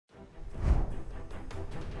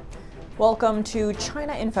Welcome to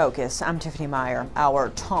China in Focus. I'm Tiffany Meyer. Our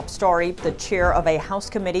top story, the chair of a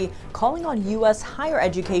House committee calling on U.S. higher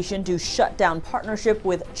education to shut down partnership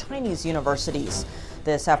with Chinese universities.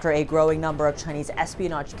 This after a growing number of Chinese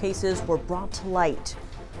espionage cases were brought to light.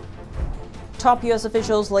 Top U.S.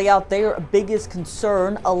 officials lay out their biggest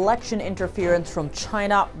concern: election interference from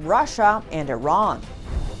China, Russia, and Iran.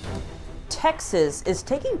 Texas is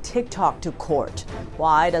taking TikTok to court.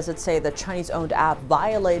 Why does it say the Chinese-owned app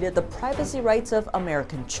violated the privacy rights of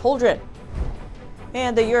American children?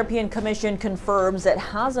 And the European Commission confirms it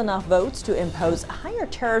has enough votes to impose higher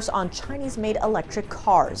tariffs on Chinese-made electric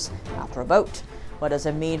cars after a vote. What does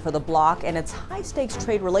it mean for the bloc and its high-stakes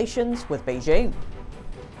trade relations with Beijing?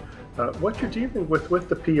 What you're dealing with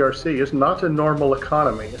the PRC is not a normal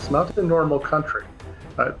economy. It's not a normal country.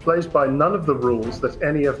 It plays by none of the rules that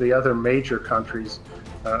any of the other major countries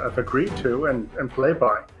have agreed to and play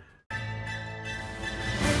by.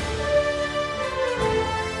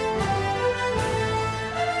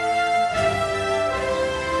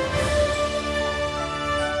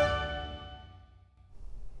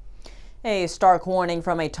 A stark warning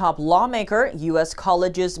from a top lawmaker: U.S.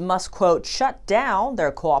 colleges must, quote, shut down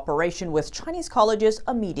their cooperation with Chinese colleges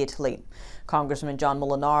immediately. Congressman John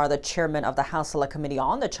Molinar, the chairman of the House Select Committee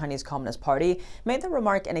on the Chinese Communist Party, made the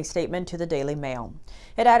remark in a statement to the Daily Mail.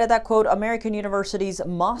 It added that, quote, American universities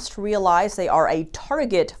must realize they are a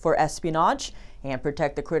target for espionage and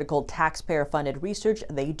protect the critical taxpayer-funded research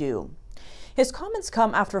they do. His comments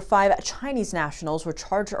come after 5 Chinese nationals were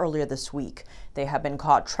charged earlier this week. They have been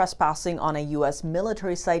caught trespassing on a U.S.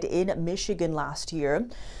 military site in Michigan last year.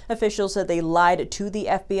 Officials said they lied to the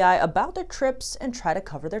FBI about their trips and tried to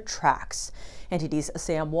cover their tracks. NTD's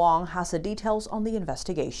Sam Wong has the details on the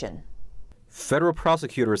investigation. Federal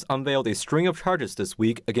prosecutors unveiled a string of charges this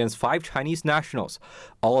week against 5 Chinese nationals,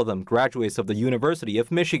 all of them graduates of the University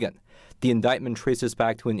of Michigan. The indictment traces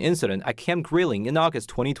back to an incident at Camp Grayling in August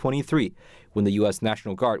 2023, when the U.S.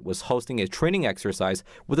 National Guard was hosting a training exercise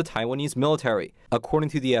with the Taiwanese military. According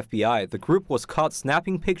to the FBI, the group was caught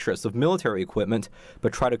snapping pictures of military equipment,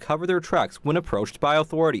 but tried to cover their tracks when approached by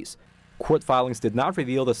authorities. Court filings did not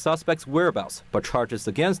reveal the suspects' whereabouts, but charges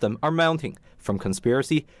against them are mounting, from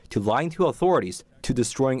conspiracy to lying to authorities to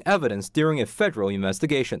destroying evidence during a federal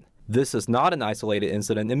investigation. This is not an isolated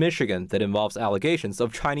incident in Michigan that involves allegations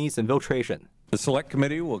of Chinese infiltration. The Select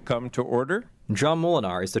Committee will come to order. John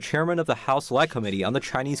Molinar is the chairman of the House Select Committee on the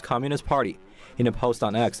Chinese Communist Party. In a post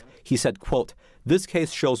on X, he said, quote, "This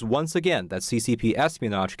case shows once again that CCP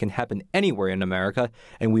espionage can happen anywhere in America,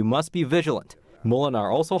 and we must be vigilant."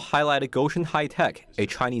 Molinar also highlighted Goshen High-Tech, a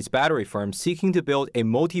Chinese battery firm seeking to build a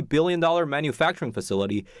multi-billion-dollar manufacturing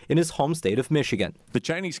facility in his home state of Michigan. The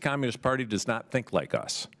Chinese Communist Party does not think like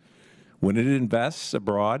us. When it invests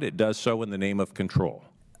abroad, it does so in the name of control.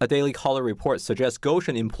 A Daily Caller report suggests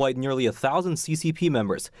Goshen employed nearly 1,000 CCP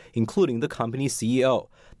members, including the company's CEO.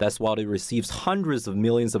 That's while it receives hundreds of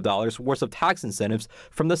millions of dollars worth of tax incentives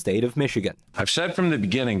from the state of Michigan. I've said from the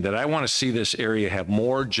beginning that I want to see this area have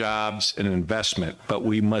more jobs and investment, but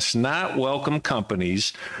we must not welcome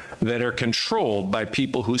companies that are controlled by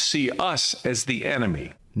people who see us as the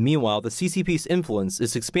enemy. Meanwhile, the CCP's influence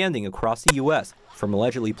is expanding across the U.S., from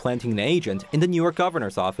allegedly planting an agent in the New York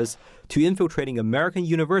governor's office to infiltrating American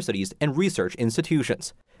universities and research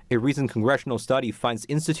institutions. A recent congressional study finds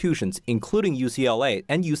institutions, including UCLA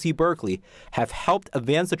and UC Berkeley, have helped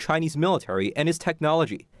advance the Chinese military and its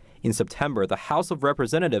technology. In September, the House of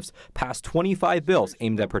Representatives passed 25 bills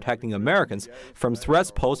aimed at protecting Americans from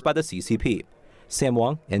threats posed by the CCP. Sam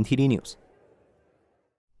Wong, NTD News.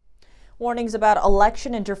 Warnings about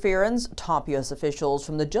election interference. Top U.S. officials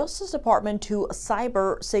from the Justice Department to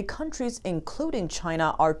cyber say countries, including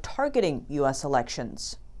China, are targeting U.S.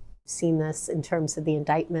 elections. You've seen this in terms of the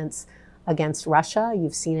indictments against Russia.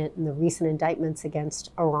 You've seen it in the recent indictments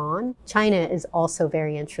against Iran. China is also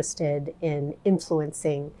very interested in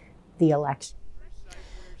influencing the election.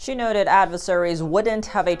 She noted adversaries wouldn't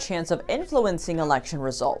have a chance of influencing election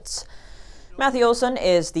results. Matthew Olson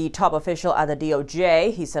is the top official at the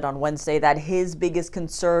DOJ. He said on Wednesday that his biggest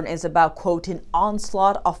concern is about, quote, an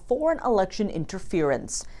onslaught of foreign election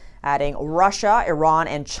interference, adding Russia, Iran,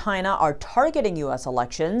 and China are targeting U.S.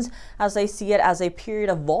 elections as they see it as a period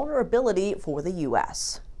of vulnerability for the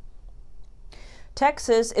U.S.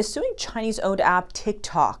 Texas is suing Chinese-owned app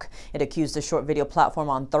TikTok. It accused the short video platform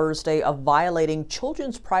on Thursday of violating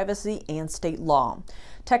children's privacy and state law.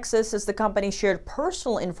 Texas says the company shared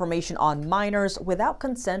personal information on minors without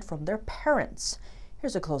consent from their parents.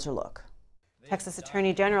 Here's a closer look. Texas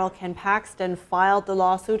Attorney General Ken Paxton filed the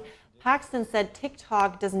lawsuit. Paxton said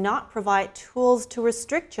TikTok does not provide tools to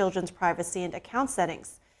restrict children's privacy and account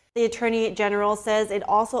settings. The Attorney General says it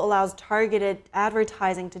also allows targeted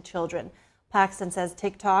advertising to children. Paxton says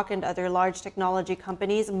TikTok and other large technology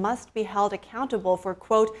companies must be held accountable for,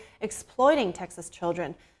 quote, exploiting Texas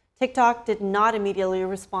children. TikTok did not immediately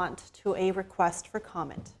respond to a request for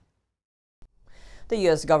comment. The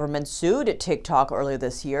U.S. government sued TikTok earlier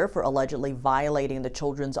this year for allegedly violating the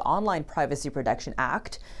Children's Online Privacy Protection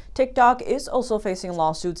Act. TikTok is also facing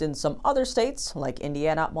lawsuits in some other states like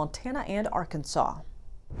Indiana, Montana, and Arkansas.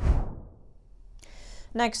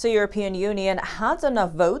 Next, the European Union has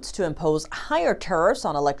enough votes to impose higher tariffs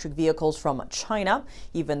on electric vehicles from China,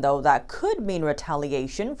 even though that could mean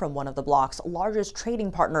retaliation from one of the bloc's largest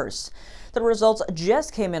trading partners. The results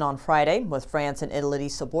just came in on Friday, with France and Italy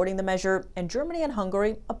supporting the measure and Germany and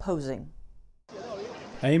Hungary opposing.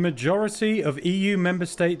 A majority of EU member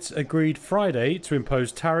states agreed Friday to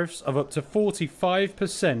impose tariffs of up to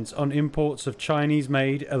 45% on imports of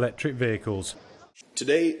Chinese-made electric vehicles.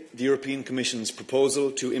 Today, the European Commission's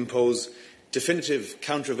proposal to impose definitive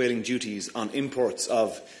countervailing duties on imports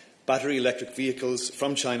of battery electric vehicles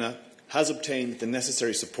from China has obtained the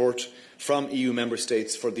necessary support from EU member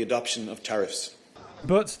states for the adoption of tariffs.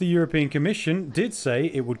 But the European Commission did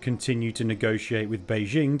say it would continue to negotiate with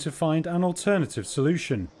Beijing to find an alternative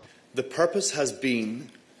solution. The purpose has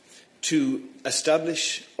been to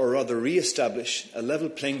establish, or rather re-establish, a level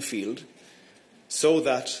playing field so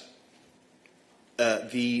that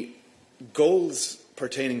the goals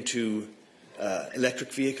pertaining to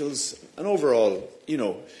electric vehicles and overall,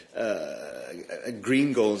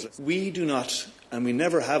 green goals, we do not, and we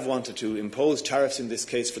never have wanted to, impose tariffs in this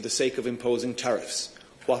case for the sake of imposing tariffs.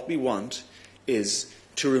 What we want is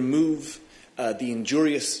to remove the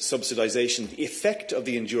injurious subsidisation, the effect of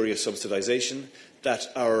the injurious subsidisation that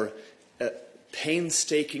our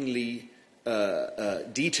painstakingly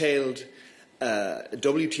detailed,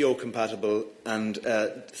 WTO-compatible and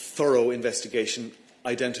thorough investigation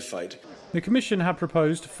identified. The Commission had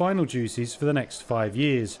proposed final duties for the next 5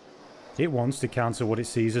 years. It wants to counter what it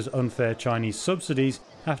sees as unfair Chinese subsidies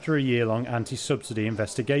after a year-long anti-subsidy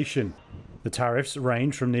investigation. The tariffs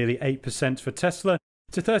range from nearly 8% for Tesla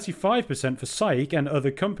to 35% for SAIC and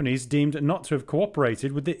other companies deemed not to have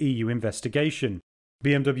cooperated with the EU investigation.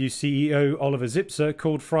 BMW CEO Oliver Zipse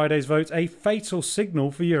called Friday's vote a fatal signal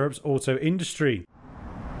for Europe's auto industry.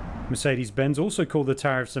 Mercedes-Benz also called the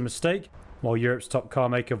tariffs a mistake, while Europe's top car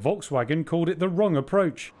maker Volkswagen called it the wrong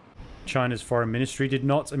approach. China's foreign ministry did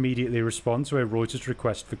not immediately respond to a Reuters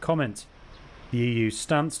request for comment. The EU's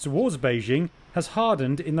stance towards Beijing has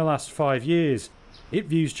hardened in the last 5 years. It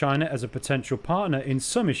views China as a potential partner in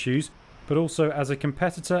some issues, but also as a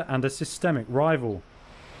competitor and a systemic rival.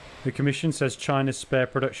 The Commission says China's spare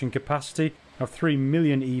production capacity of 3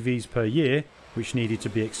 million EVs per year, which needed to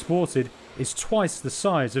be exported, is twice the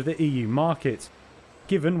size of the EU market.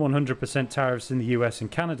 Given 100% tariffs in the US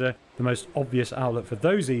and Canada, the most obvious outlet for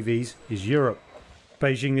those EVs is Europe.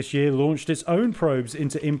 Beijing this year launched its own probes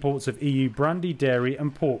into imports of EU brandy, dairy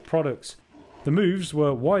and pork products. The moves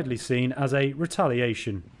were widely seen as a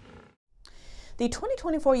retaliation. The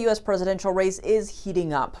 2024 U.S. presidential race is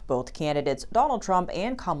heating up. Both candidates, Donald Trump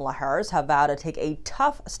and Kamala Harris, have vowed to take a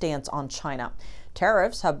tough stance on China.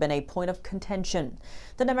 Tariffs have been a point of contention.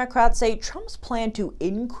 The Democrats say Trump's plan to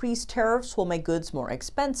increase tariffs will make goods more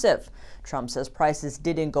expensive. Trump says prices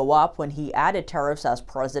didn't go up when he added tariffs as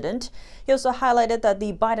president. He also highlighted that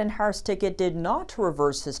the Biden-Harris ticket did not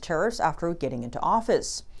reverse his tariffs after getting into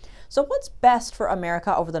office. So what's best for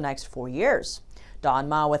America over the next 4 years? Don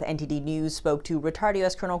Ma with NTD News spoke to retired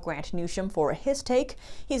U.S. Colonel Grant Newsham for his take.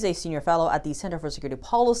 He's a senior fellow at the Center for Security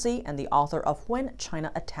Policy and the author of When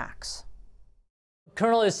China Attacks.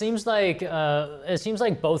 Colonel, it seems like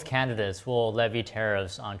both candidates will levy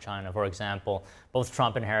tariffs on China. For example, both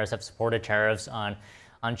Trump and Harris have supported tariffs on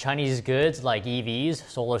Chinese goods like EVs,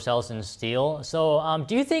 solar cells, and steel. So,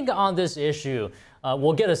 do you think on this issue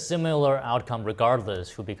we'll get a similar outcome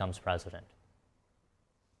regardless who becomes president?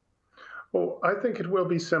 Well, I think it will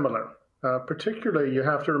be similar. Particularly, you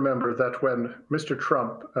have to remember that when Mr.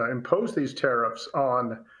 Trump imposed these tariffs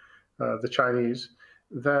on the Chinese,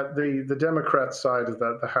 that the Democrat side of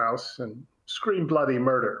the House and screamed bloody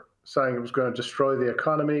murder, saying it was going to destroy the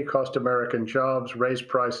economy, cost American jobs, raise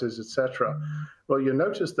prices, etc. Well, you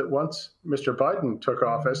notice that once Mr. Biden took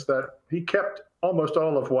office, that he kept almost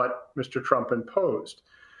all of what Mr. Trump imposed.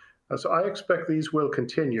 So I expect these will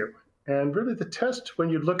continue. And really the test, when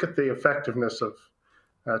you look at the effectiveness of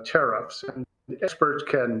tariffs, and experts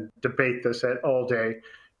can debate this all day,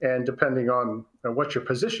 and depending on what your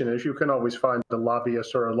position is, you can always find a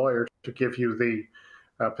lobbyist or a lawyer to give you the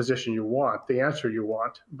position you want, the answer you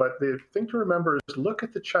want. But the thing to remember is look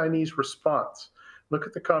at the Chinese response. Look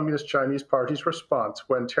at the Communist Chinese Party's response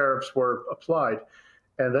when tariffs were applied,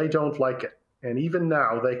 and they don't like it. And even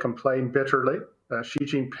now, they complain bitterly. Xi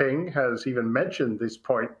Jinping has even mentioned this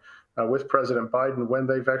point with President Biden when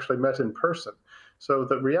they've actually met in person. So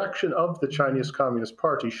the reaction of the Chinese Communist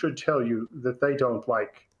Party should tell you that they don't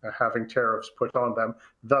like having tariffs put on them,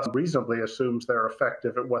 thus reasonably assumes they're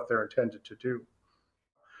effective at what they're intended to do.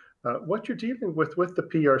 What you're dealing with the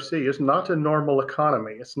PRC is not a normal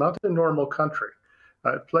economy. It's not a normal country.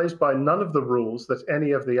 It plays by none of the rules that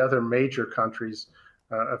any of the other major countries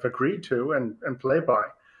have agreed to and play by.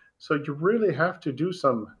 So you really have to do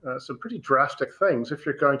some pretty drastic things if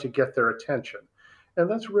you're going to get their attention. And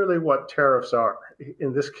that's really what tariffs are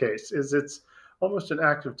in this case, is it's almost an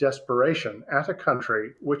act of desperation at a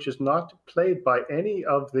country which is not played by any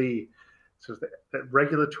of the the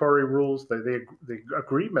regulatory rules, the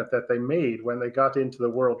agreement that they made when they got into the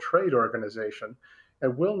World Trade Organization,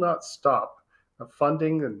 and will not stop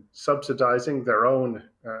funding and subsidizing their own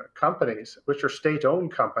companies, which are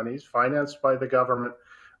state-owned companies financed by the government.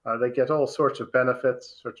 They get all sorts of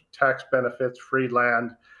benefits, sorts of tax benefits, free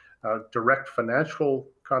land, direct financial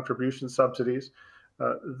contribution subsidies,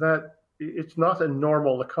 that it's not a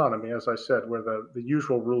normal economy, as I said, where the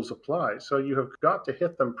usual rules apply. So you have got to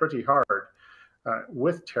hit them pretty hard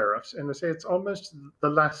with tariffs. And I say it's almost the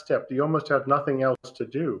last step. You almost have nothing else to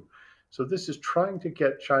do. So this is trying to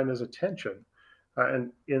get China's attention,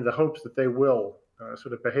 and in the hopes that they will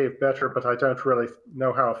sort of behave better, but I don't really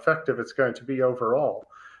know how effective it's going to be overall,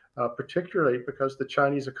 particularly because the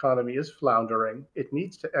Chinese economy is floundering. It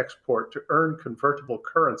needs to export to earn convertible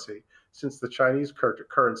currency, since the Chinese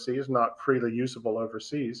currency is not freely usable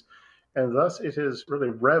overseas. And thus it has really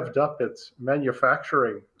revved up its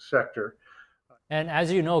manufacturing sector. And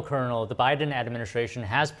as you know, Colonel, the Biden administration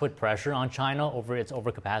has put pressure on China over its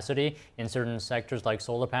overcapacity in certain sectors like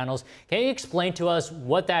solar panels. Can you explain to us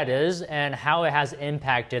what that is and how it has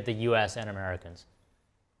impacted the U.S. and Americans?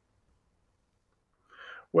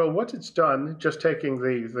 Well, what it's done, just taking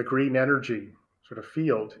the green energy sort of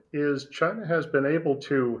field, is China has been able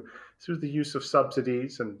to, through the use of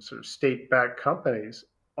subsidies and sort of state-backed companies,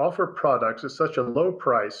 offer products at such a low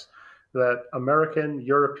price that American,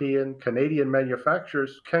 European, Canadian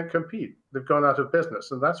manufacturers can't compete. They've gone out of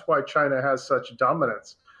business. And that's why China has such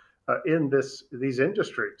dominance in these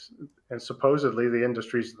industries, and supposedly the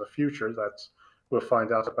industries of the future. We'll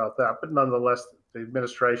find out about that. But nonetheless, the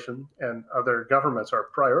administration and other governments are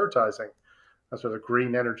prioritizing sort of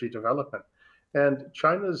green energy development. And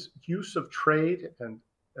China's use of trade and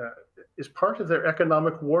is part of their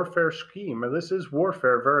economic warfare scheme. And this is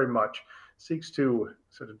warfare very much. Seeks to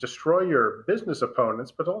sort of destroy your business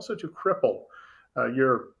opponents, but also to cripple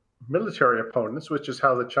your military opponents, which is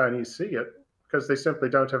how the Chinese see it, because they simply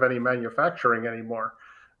don't have any manufacturing anymore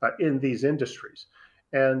in these industries.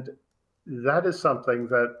 And that is something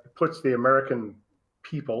that puts the American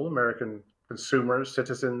people, American consumers,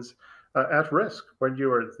 citizens, at risk when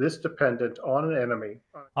you are this dependent on an enemy.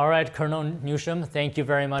 All right, Colonel Newsham, thank you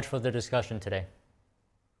very much for the discussion today.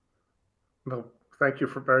 Well, thank you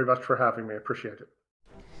very much for having me. I appreciate it.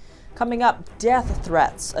 Coming up, death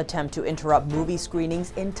threats attempt to interrupt movie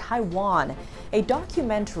screenings in Taiwan. A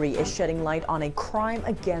documentary is shedding light on a crime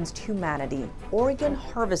against humanity, organ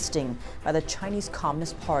harvesting by the Chinese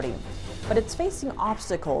Communist Party. But it's facing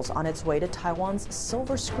obstacles on its way to Taiwan's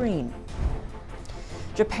silver screen.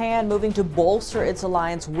 Japan moving to bolster its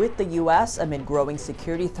alliance with the U.S. amid growing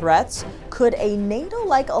security threats. Could a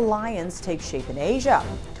NATO-like alliance take shape in Asia?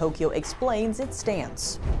 Tokyo explains its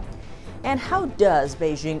stance. And how does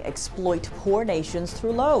Beijing exploit poor nations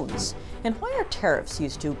through loans? And why are tariffs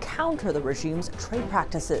used to counter the regime's trade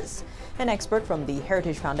practices? An expert from the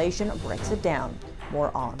Heritage Foundation breaks it down.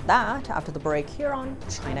 More on that after the break here on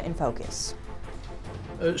China in Focus.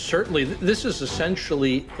 Certainly, this is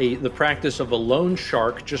essentially the practice of a loan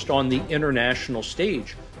shark just on the international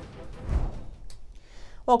stage.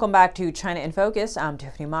 Welcome back to China in Focus. I'm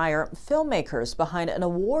Tiffany Meyer. Filmmakers behind an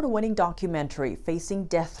award-winning documentary facing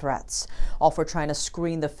death threats, all for trying to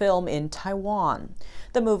screen the film in Taiwan.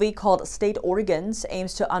 The movie, called State Organs,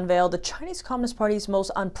 aims to unveil the Chinese Communist Party's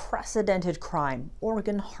most unprecedented crime,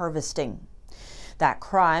 organ harvesting. That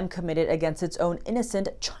crime committed against its own innocent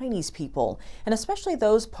Chinese people, and especially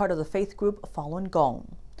those part of the faith group Falun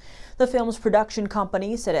Gong. The film's production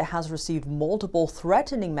company said it has received multiple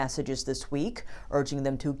threatening messages this week, urging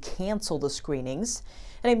them to cancel the screenings.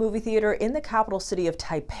 And a movie theater in the capital city of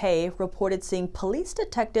Taipei reported seeing police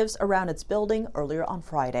detectives around its building earlier on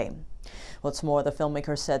Friday. What's more, the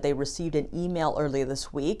filmmakers said they received an email earlier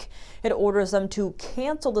this week. It orders them to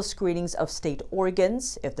cancel the screenings of state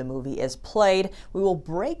organs. If the movie is played, we will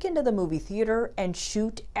break into the movie theater and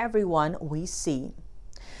shoot everyone we see.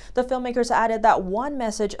 The filmmakers added that one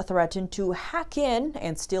message threatened to hack in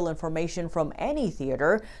and steal information from any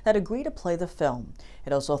theater that agreed to play the film.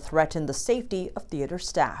 It also threatened the safety of theater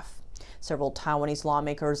staff. Several Taiwanese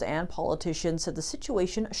lawmakers and politicians said the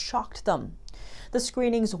situation shocked them. The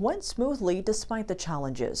screenings went smoothly despite the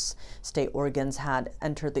challenges. State organs had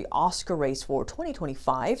entered the Oscar race for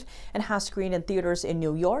 2025 and has screened in theaters in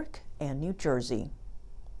New York and New Jersey.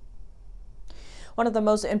 One of the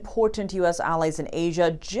most important U.S. allies in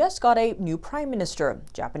Asia just got a new prime minister.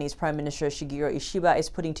 Japanese Prime Minister Shigeru Ishiba is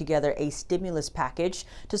putting together a stimulus package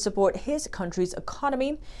to support his country's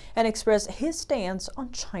economy and express his stance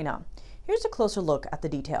on China. Here's a closer look at the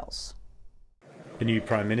details. The new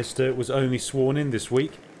Prime Minister was only sworn in this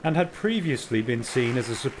week and had previously been seen as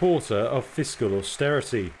a supporter of fiscal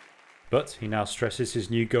austerity. But he now stresses his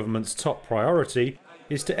new government's top priority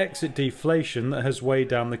is to exit deflation that has weighed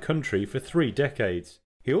down the country for 3 decades.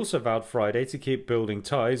 He also vowed Friday to keep building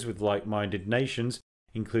ties with like-minded nations,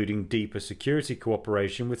 including deeper security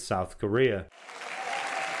cooperation with South Korea.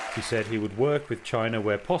 He said he would work with China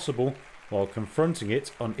where possible, while confronting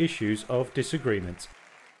it on issues of disagreement.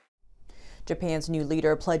 Japan's new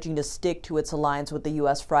leader pledging to stick to its alliance with the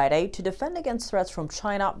U.S. Friday to defend against threats from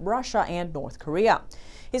China, Russia, and North Korea.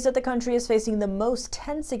 He said the country is facing the most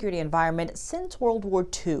tense security environment since World War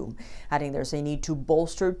II, adding there's a need to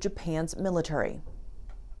bolster Japan's military.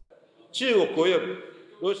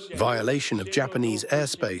 Violation of Japanese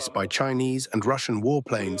airspace by Chinese and Russian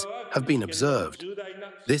warplanes have been observed.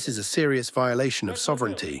 This is a serious violation of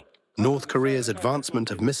sovereignty. North Korea's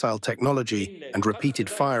advancement of missile technology and repeated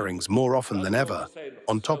firings more often than ever,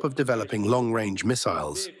 on top of developing long-range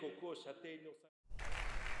missiles.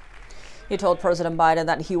 He told President Biden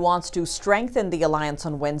that he wants to strengthen the alliance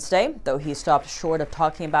on Wednesday, though he stopped short of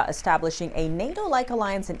talking about establishing a NATO-like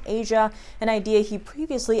alliance in Asia, an idea he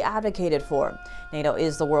previously advocated for. NATO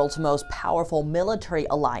is the world's most powerful military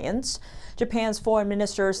alliance. Japan's foreign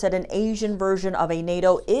minister said an Asian version of a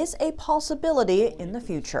NATO is a possibility in the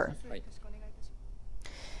future.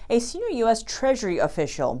 A senior U.S. Treasury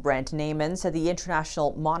official, Brent Naiman, said the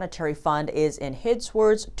International Monetary Fund is, in his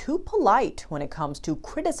words, too polite when it comes to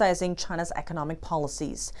criticizing China's economic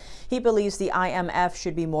policies. He believes the IMF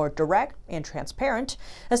should be more direct and transparent,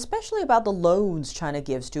 especially about the loans China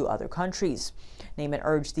gives to other countries. Naiman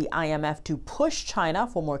urged the IMF to push China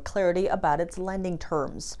for more clarity about its lending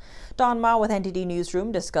terms. Don Ma with NTD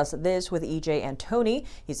Newsroom discussed this with E.J. Antoni.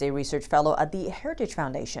 He's a research fellow at the Heritage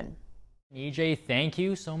Foundation. EJ, thank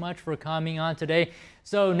you so much for coming on today.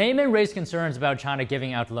 So Naiman raised concerns about China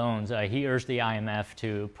giving out loans. He urged the IMF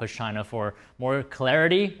to push China for more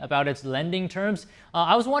clarity about its lending terms.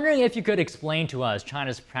 I was wondering if you could explain to us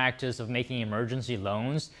China's practice of making emergency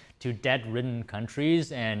loans to debt-ridden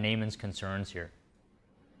countries and Naiman's concerns here.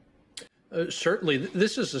 Certainly,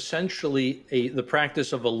 this is essentially the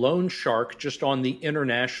practice of a loan shark just on the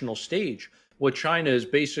international stage. What China is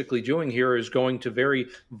basically doing here is going to very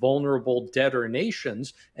vulnerable debtor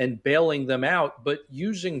nations and bailing them out, but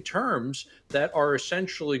using terms that are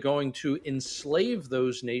essentially going to enslave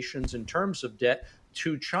those nations in terms of debt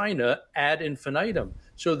to China ad infinitum.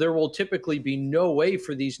 So there will typically be no way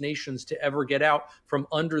for these nations to ever get out from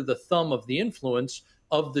under the thumb of the influence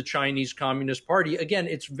of the Chinese Communist Party. Again,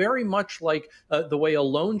 it's very much like the way a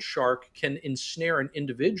loan shark can ensnare an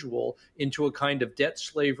individual into a kind of debt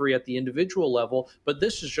slavery at the individual level, but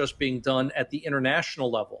this is just being done at the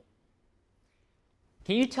international level.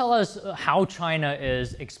 Can you tell us how China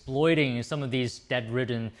is exploiting some of these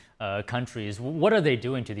debt-ridden countries? What are they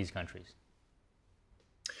doing to these countries?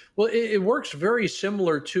 Well, it works very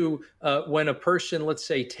similar to when a person, let's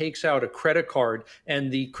say, takes out a credit card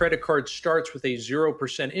and the credit card starts with a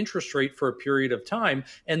 0% interest rate for a period of time,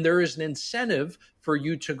 and there is an incentive for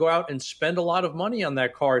you to go out and spend a lot of money on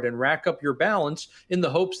that card and rack up your balance in the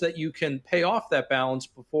hopes that you can pay off that balance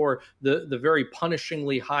before the very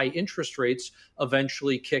punishingly high interest rates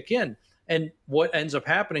eventually kick in. And what ends up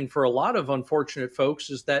happening for a lot of unfortunate folks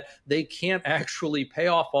is that they can't actually pay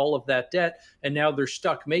off all of that debt, and now they're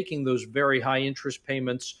stuck making those very high interest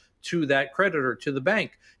payments to that creditor, to the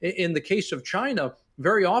bank. In the case of China,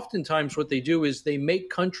 very oftentimes what they do is they make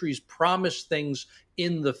countries promise things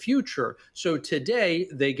in the future. So today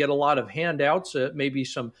they get a lot of handouts, maybe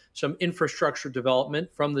some infrastructure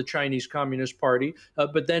development from the Chinese Communist Party,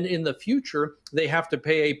 but then in the future they have to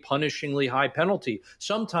pay a punishingly high penalty.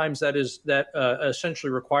 Sometimes that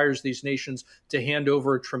essentially requires these nations to hand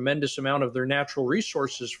over a tremendous amount of their natural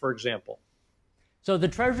resources, for example. So the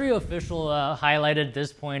Treasury official highlighted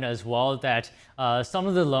this point as well, that some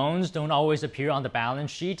of the loans don't always appear on the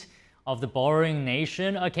balance sheet of the borrowing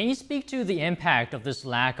nation. Can you speak to the impact of this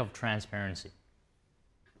lack of transparency?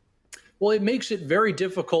 Well, it makes it very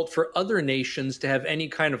difficult for other nations to have any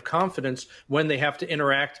kind of confidence when they have to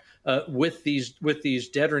interact with these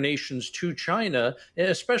debtor nations to China,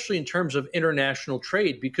 especially in terms of international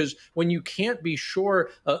trade. Because when you can't be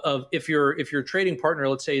sure of if your trading partner,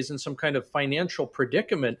 let's say, is in some kind of financial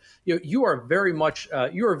predicament, you are very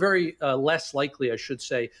less likely, I should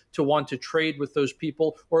say, to want to trade with those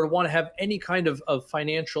people or to want to have any kind of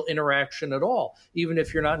financial interaction at all, even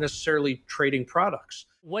if you're not necessarily trading products.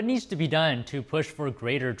 What needs to be done to push for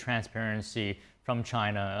greater transparency from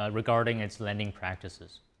China regarding its lending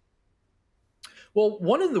practices? Well,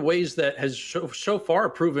 one of the ways that has so far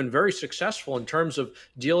proven very successful in terms of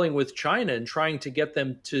dealing with China and trying to get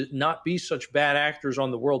them to not be such bad actors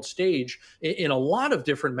on the world stage in a lot of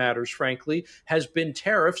different matters, frankly, has been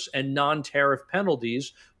tariffs and non-tariff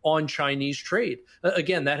penalties on Chinese trade.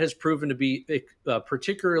 Again, that has proven to be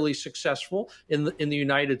particularly successful in the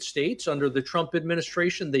United States. Under the Trump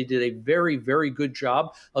administration, they did a very, very good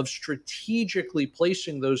job of strategically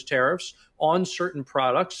placing those tariffs on certain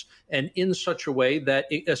products and in such a way that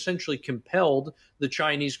it essentially compelled the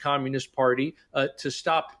Chinese Communist Party to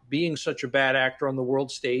stop being such a bad actor on the world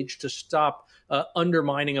stage, to stop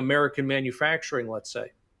undermining American manufacturing, let's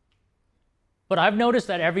say. But I've noticed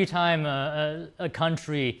that every time a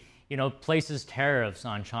country, places tariffs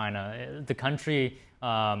on China, the country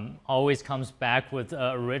always comes back with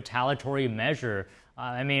a retaliatory measure.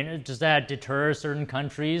 I mean, does that deter certain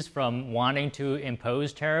countries from wanting to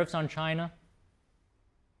impose tariffs on China?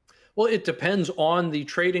 Well, it depends on the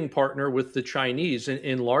trading partner with the Chinese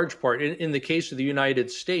in large part. In the case of the United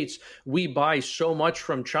States, we buy so much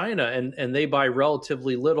from China and they buy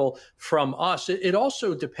relatively little from us. It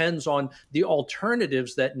also depends on the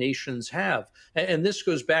alternatives that nations have. And this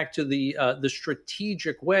goes back to the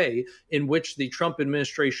strategic way in which the Trump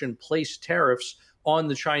administration placed tariffs on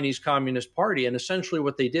the Chinese Communist Party. And essentially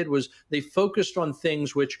what they did was they focused on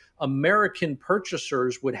things which American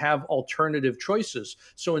purchasers would have alternative choices.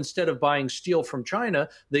 So instead of buying steel from China,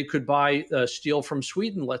 they could buy steel from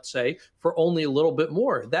Sweden, let's say, for only a little bit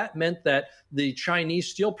more. That meant that the Chinese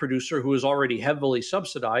steel producer, who was already heavily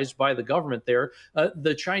subsidized by the government there,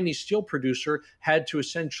 the Chinese steel producer had to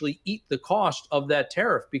essentially eat the cost of that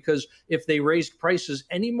tariff, because if they raised prices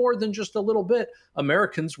any more than just a little bit,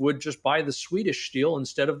 Americans would just buy the Swedish steel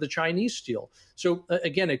instead of the Chinese steel. So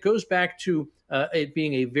again, it goes back to it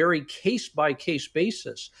being a very case-by-case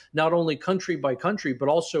basis, not only country by country, but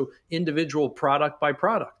also individual product by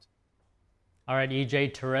product. All right,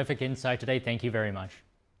 EJ, terrific insight today. Thank you very much.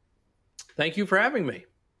 Thank you for having me.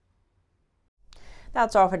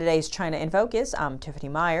 That's all for today's China in Focus. I'm Tiffany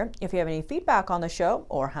Meyer. If you have any feedback on the show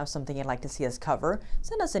or have something you'd like to see us cover,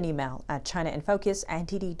 send us an email at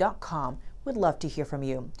chinainfocus@ntd.com. We'd love to hear from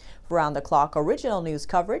you. For round-the-clock original news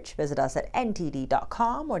coverage, visit us at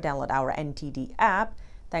ntd.com or download our NTD app.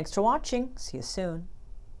 Thanks for watching. See you soon.